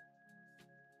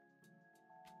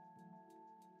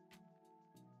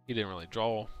 He didn't really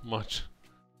draw much,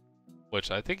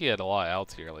 which I think he had a lot of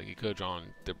outs here. Like he could have drawn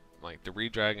like the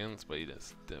Redragons, but he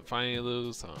just didn't find any of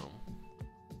those.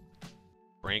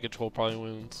 Brain Control probably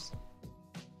wins.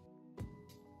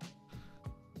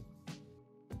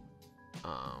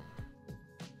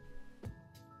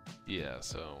 Yeah,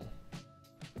 so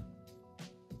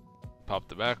pop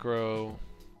the back row.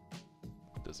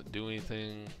 Doesn't do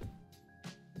anything.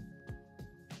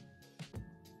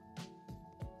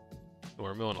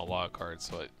 We're milling a lot of cards,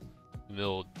 so I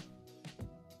milled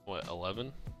what,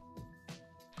 11?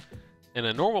 In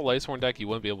a normal Lightsworn deck, you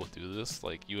wouldn't be able to do this.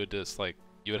 Like you would just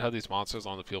you would have these monsters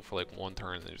on the field for like 1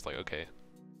 turn, and you're just like, okay,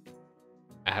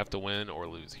 I have to win or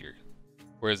lose here.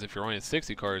 Whereas if you're running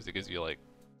 60 cards, it gives you like,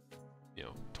 you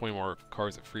know, 20 more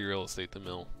cards of free real estate to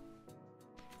mill.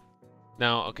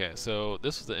 Now, okay, so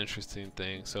this was the interesting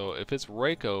thing. So if it's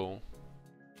Reiko,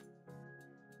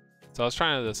 so I was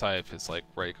trying to decide if it's like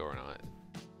Reiko or not.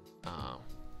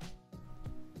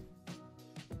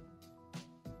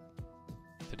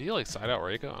 Did he like side out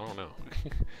Reiko? I don't know.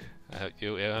 I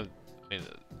mean,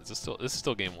 this is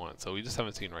still game 1, so we just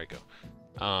haven't seen Reiko.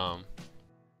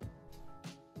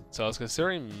 So I was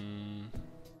considering.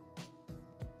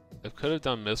 I could have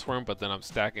done Mistworm, but then I'm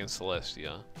stacking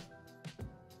Celestia.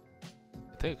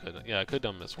 I think I could. Yeah, I could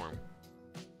have done Mistworm.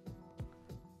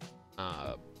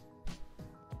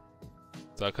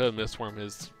 So I could have Mistworm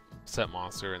his set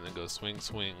monster and then go swing.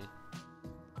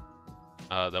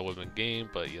 That would have been game,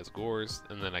 but he has Gores,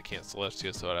 and then I can't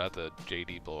Celestia, so I'd have to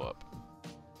JD blow up.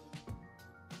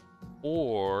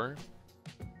 Or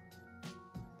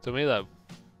so maybe that.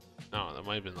 No, that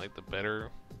might have been like the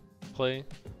better play.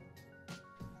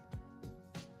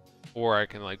 Or I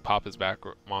can like pop his back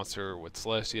monster with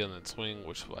Celestia and then swing,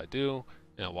 which is what I do,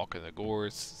 and I walk in the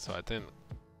Gores. So I think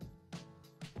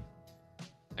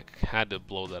I had to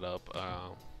blow that up.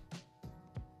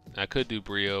 I could do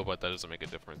Brio, but that doesn't make a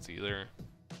difference either.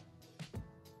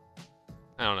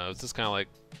 I don't know. It's just kind of like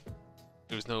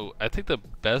there's no. I think the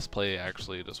best play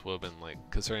actually just would have been like,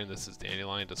 considering this is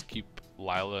Dandelion, just keep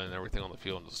Lila and everything on the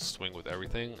field and just swing with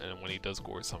everything. And when he does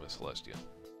Gore, summon Celestia.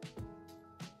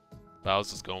 But I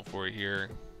was just going for it here.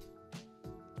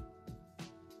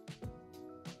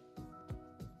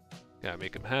 Yeah,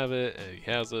 make him have it, and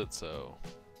he has it, so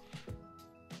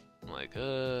I'm like,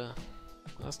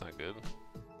 that's not good.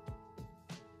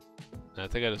 And I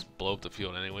think I just blow up the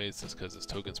field anyways, just because this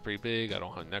token's pretty big. I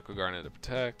don't have Necrogardna to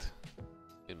protect.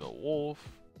 Maybe a Wolf.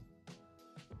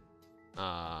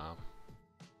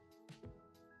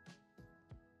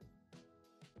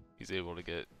 He's able to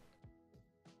get.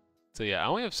 So yeah, I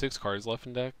only have 6 cards left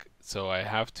in deck, so I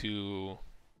have to.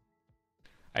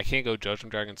 I can't go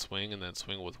Judgment Dragon swing and then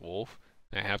swing with Wolf.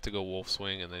 I have to go Wolf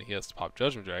swing and then he has to pop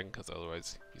Judgment Dragon because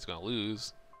otherwise he's gonna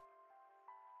lose.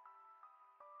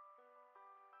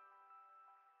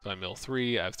 So I mill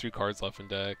 3. I have 3 cards left in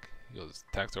deck. He goes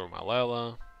attacks over my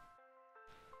Lila.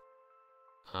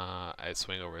 I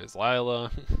swing over his Lila.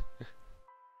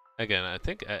 Again, I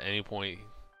think at any point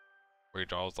where he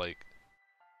draws like.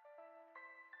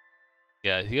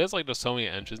 Yeah, he has like just so many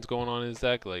engines going on in his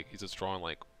deck. Like he's just drawing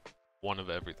like one of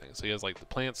everything. So he has like the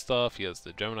plant stuff, he has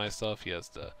the Gemini stuff, he has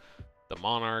the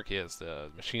Monarch, he has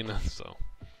the Machina. So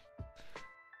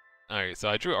alright, so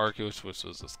I drew Arceus, which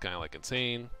was just kind of like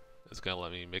insane. It's gonna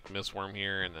let me make Mistworm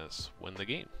here and just win the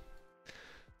game.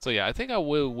 So yeah, I think I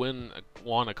would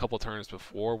won a couple turns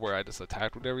before where I just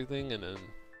attacked with everything and then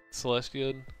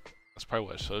Celestia'd. That's probably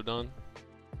what I should have done.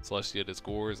 Celestia did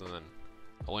scores and then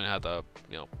I wouldn't have to,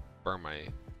 you know, burn my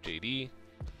JD.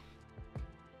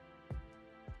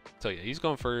 So yeah, he's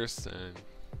going first and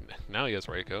now he has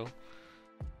Raikou.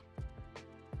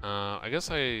 I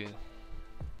guess I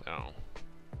don't know.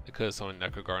 I could have summoned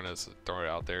Necrogarnet to throw it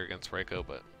out there against Raikou,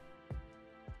 but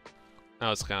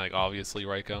now it's kind of like obviously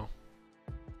Raikou.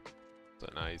 So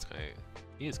now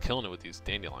he is killing it with these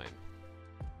Dandelion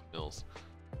mills.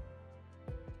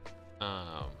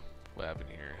 What happened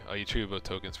here? Oh, you treated both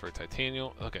tokens for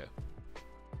Titanial. Okay.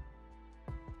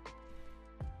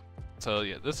 So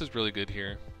yeah, this is really good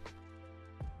here.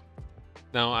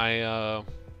 Now I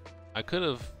could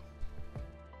have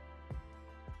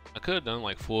done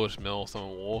like Foolish Mill, Summon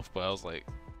Wolf, but I was like,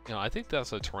 you know, I think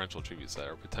that's a Torrential tribute set,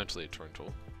 or potentially a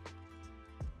Torrential.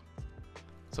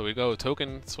 So we go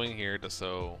token swing here just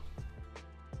so.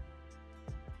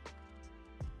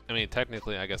 I mean,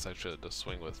 technically, I guess I should just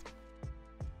swing with.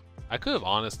 I could have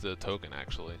honest the token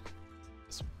actually.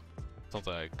 It's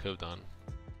something I could have done.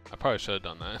 I probably should have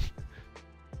done that.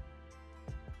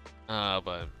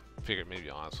 But I figured maybe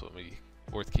honest would be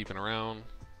worth keeping around.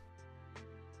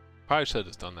 Probably should have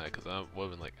just done that because that would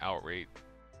have been like outright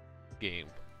game.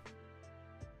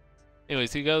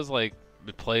 Anyways, he goes like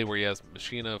the play where he has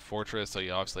Machina, Fortress, so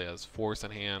he obviously has Force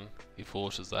in hand. He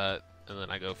foolishes that, and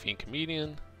then I go Fiend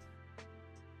Comedian.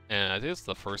 And I think it's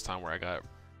the first time where I got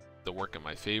the work in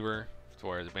my favor, to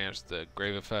where I managed the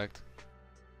Grave effect.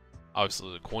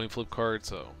 Obviously the coin flip card,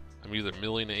 so I'm either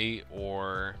milling 8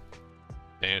 or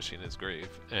banishing his grave,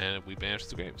 and we banished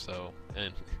the grave. So,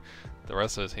 and the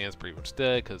rest of his hand's pretty much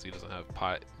dead because he doesn't have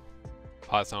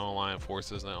Pot's not online,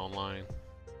 Force isn't online.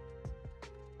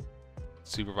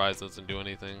 Supervise doesn't do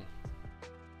anything.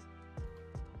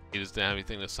 He just didn't have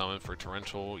anything to summon for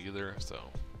Torrential either, so.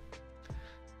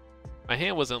 My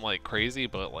hand wasn't like crazy,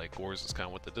 but like Gores just kind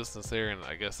of went the distance there, and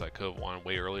I guess I could have won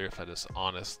way earlier if I just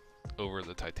honest over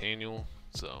the Titanial.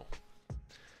 So,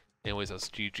 anyways, that's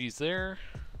GG's there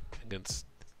against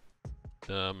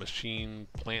the Machine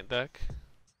Plant deck.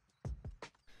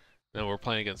 Now we're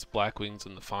playing against Black Wings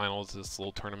in the finals of this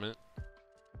little tournament.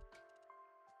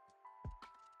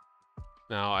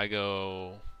 Now I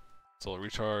go Solar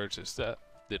Recharge,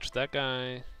 ditch that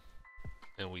guy,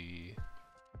 and we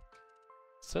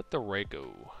set the Raikou.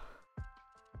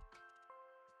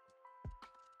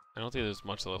 I don't think there's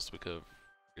much else we could have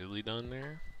really done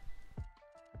there.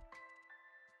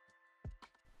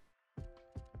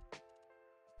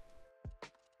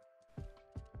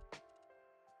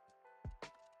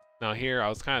 Now here, I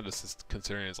was kind of just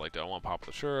considering, it's like, do I want to pop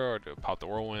the Shura or do I pop the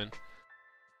Whirlwind?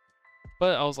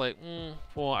 But I was like,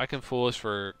 well, I can Foolish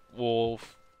for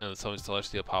Wolf, and Summon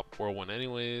Celestia pop Whirlwind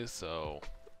anyways, so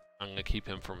I'm going to keep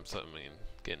him from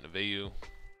getting a Vayu.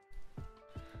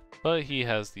 But he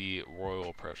has the Royal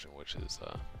Oppression, which is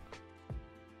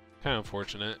kind of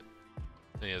unfortunate.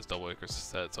 And he has Double Acre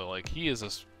set, so like he is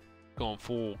just going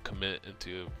full commit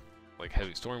into like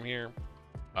Heavy Storm here.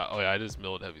 Oh yeah, I just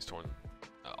milled Heavy Storm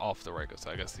off the Raikou,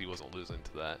 so I guess he wasn't losing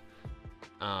to that.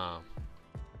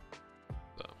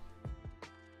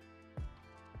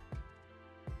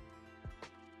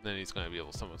 Then he's going to be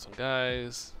able to summon some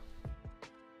guys.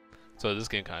 So this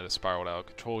game kind of spiraled out of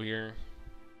control here.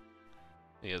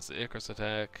 He has the Icarus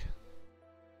attack.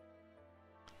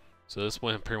 So this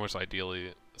went pretty much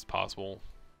ideally as possible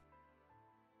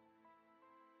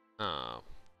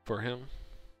for him.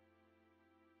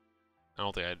 I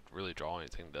don't think I'd really draw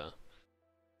anything to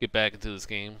get back into this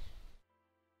game.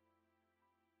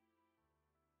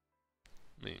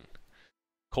 I mean,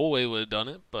 Coldway would have done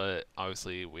it, but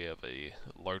obviously we have a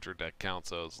larger deck count,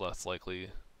 so it's less likely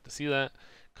to see that.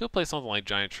 Could play something like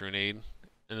Giant Trunade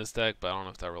in this deck, but I don't know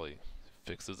if that really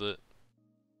fixes it.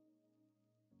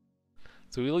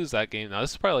 So we lose that game. Now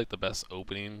this is probably like the best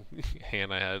opening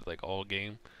hand I had like all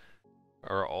game,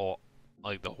 or all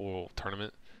like the whole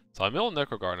tournament. So I milled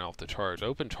Necrogarden off the charge.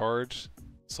 Open charge,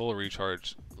 Solar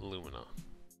Recharge, Lumina.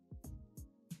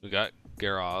 We got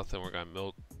Garoth, and we're gonna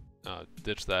milk.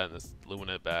 Ditch that and just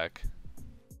Lumina it back.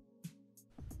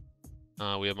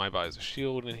 We have My Body's a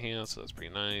Shield in hand, so that's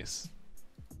pretty nice.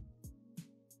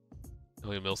 And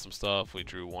we milled some stuff. We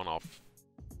drew one off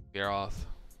Garoth.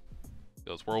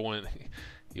 Goes Whirlwind.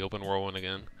 He opened Whirlwind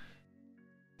again.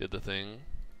 Did the thing.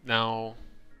 Now,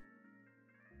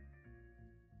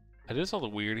 I did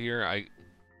something weird here. I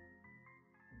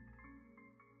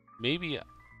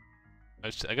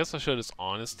guess I showed this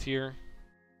Honest here.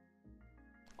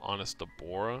 Honest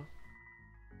Deborah.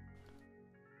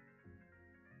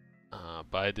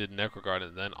 But I did Necrogard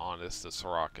and then Honest to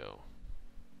Sirocco.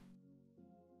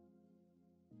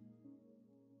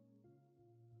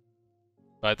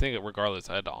 But I think regardless,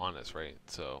 I had to Honest, right?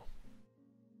 So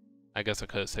I guess I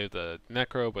could have saved the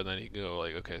Necro, but then you go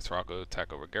like, okay, Sirocco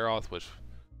attack over Garroth, which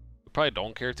we probably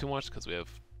don't care too much because we have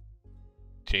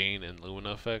Jane and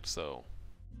Lumina effect, so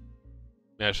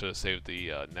maybe I should have saved the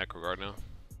Necrogard now.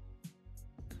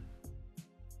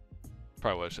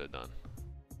 Probably what I should have done.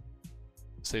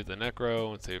 Save the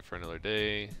Necro and save it for another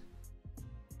day.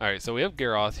 Alright, so we have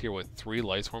Garroth here with 3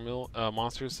 Lightsworn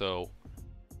monsters, so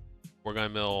we're going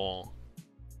to mill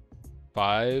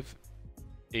 5,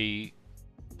 8,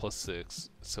 plus 6.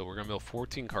 So we're going to mill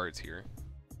 14 cards here.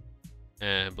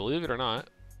 And believe it or not,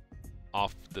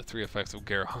 off the 3 effects of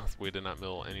Garroth, we did not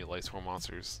mill any Lightsworn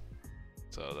monsters.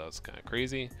 So that was kind of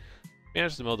crazy.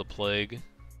 Managed to mill the Plague.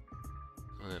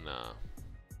 And then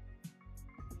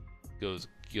goes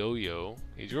Yo-Yo.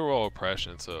 He's your roll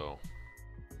oppression, so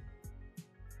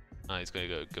he's going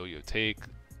to go Yo-Yo take.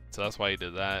 So that's why he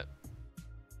did that.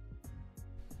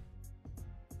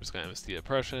 Just going to MSD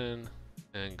oppression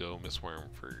and go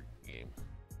Mistworm for game.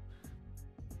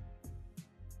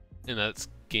 And that's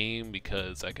game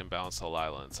because I can bounce a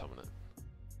Lila and summon it.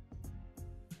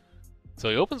 So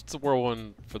he opens the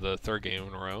Whirlwind for the 3rd game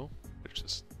in a row, which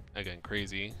is again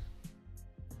crazy.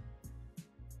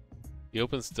 He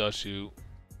opens Dust Shoot.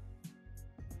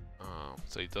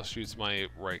 So he Dust Shoots my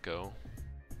Raikou.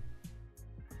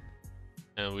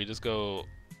 And we just go.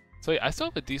 So I still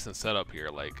have a decent setup here.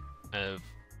 Like, I have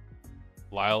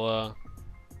Lila,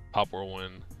 Pop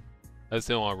Whirlwind. I just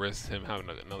didn't want to risk him having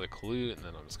another Clue, and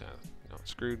then I'm just kind of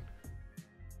screwed.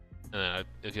 And then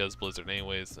if he has Blizzard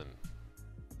anyways, then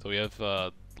so we have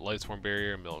Lightsworn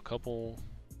Barrier, mill a couple.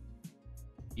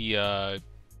 He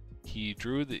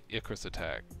drew the Icarus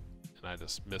attack, and I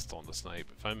just missed on the snipe.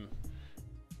 If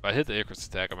I hit the Icarus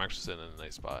attack, I'm actually sitting in a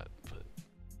nice spot, but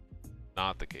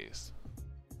not the case.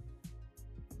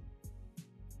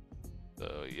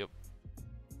 So yep.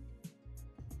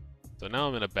 So now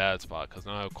I'm in a bad spot because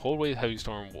now I have Cold Wave, Heavy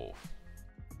Storm, Wolf.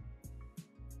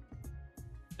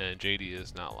 And JD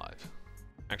is not live.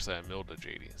 Actually, I milled a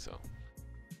JD, so.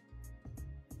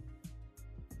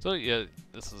 So yeah,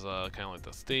 this is kind of like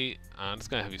the state. I'm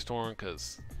just gonna Heavy Storm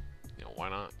because, why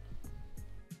not?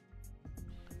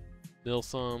 Mill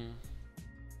some.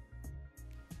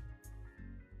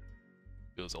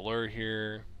 Goes Alert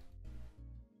here.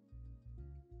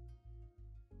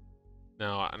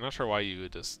 Now, I'm not sure why you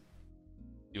would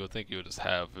think you would just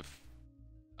have if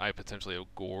I potentially have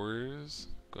Gores.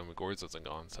 I mean, Gores isn't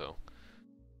gone, so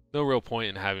no real point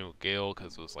in having with Gale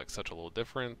because it was like such a little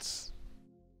difference.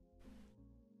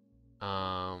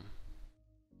 I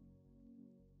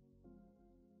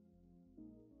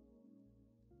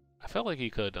felt like he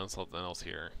could have done something else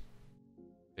here.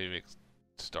 Maybe make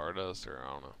Stardust, or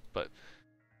I don't know. But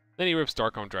then he rips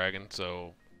Dark Arm Dragon,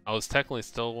 so I was technically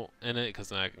still in it because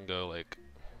then I can go like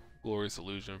Glorious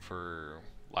Illusion for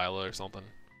Lila or something.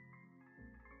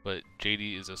 But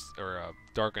JD is just, or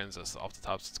Dark End's just off the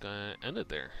top, so it's gonna end it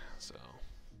there. So,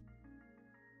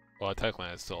 well, technically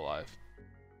I'm still alive.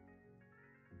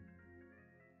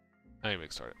 I didn't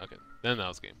make started. Okay, then that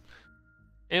was game.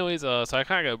 Anyways, so I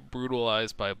kind of got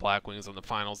brutalized by Black Wings in the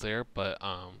finals there, but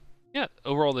yeah,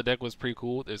 overall the deck was pretty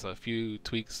cool. There's a few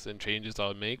tweaks and changes I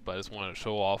would make, but I just wanted to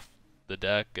show off the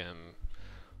deck and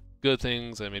good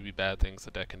things and maybe bad things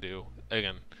the deck can do.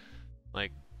 Again,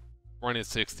 like running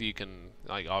 60 can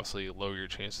like obviously lower your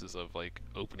chances of like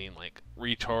opening like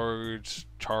recharge,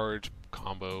 charge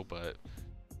combo, but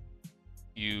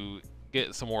you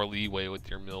get some more leeway with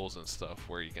your mills and stuff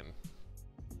where you can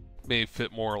maybe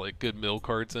fit more like good mill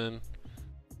cards in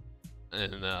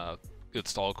and good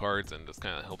stall cards, and just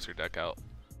kind of helps your deck out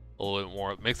a little bit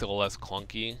more. It makes it a little less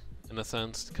clunky in a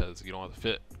sense because you don't have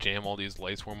to jam all these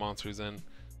Lightsworn monsters in,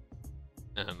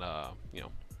 and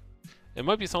it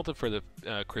might be something for the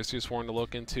Crisisworn to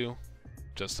look into,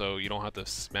 just so you don't have to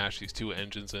smash these 2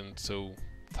 engines in so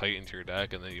tight into your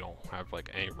deck and then you don't have like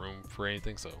any room for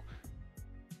anything. So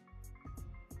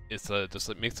it's just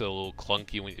it makes it a little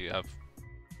clunky when you have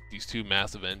these 2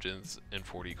 massive engines and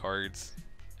 40 cards,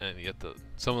 and you have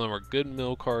some of them are good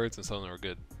mill cards and some of them are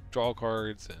good draw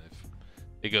cards, and if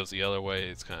it goes the other way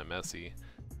it's kind of messy.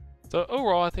 So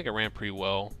overall I think it ran pretty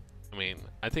well. I mean,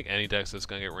 I think any deck's just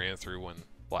gonna get ran through when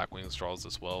Black Wings draws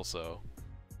this well. So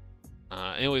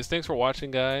anyways, thanks for watching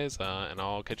guys, and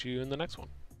I'll catch you in the next one.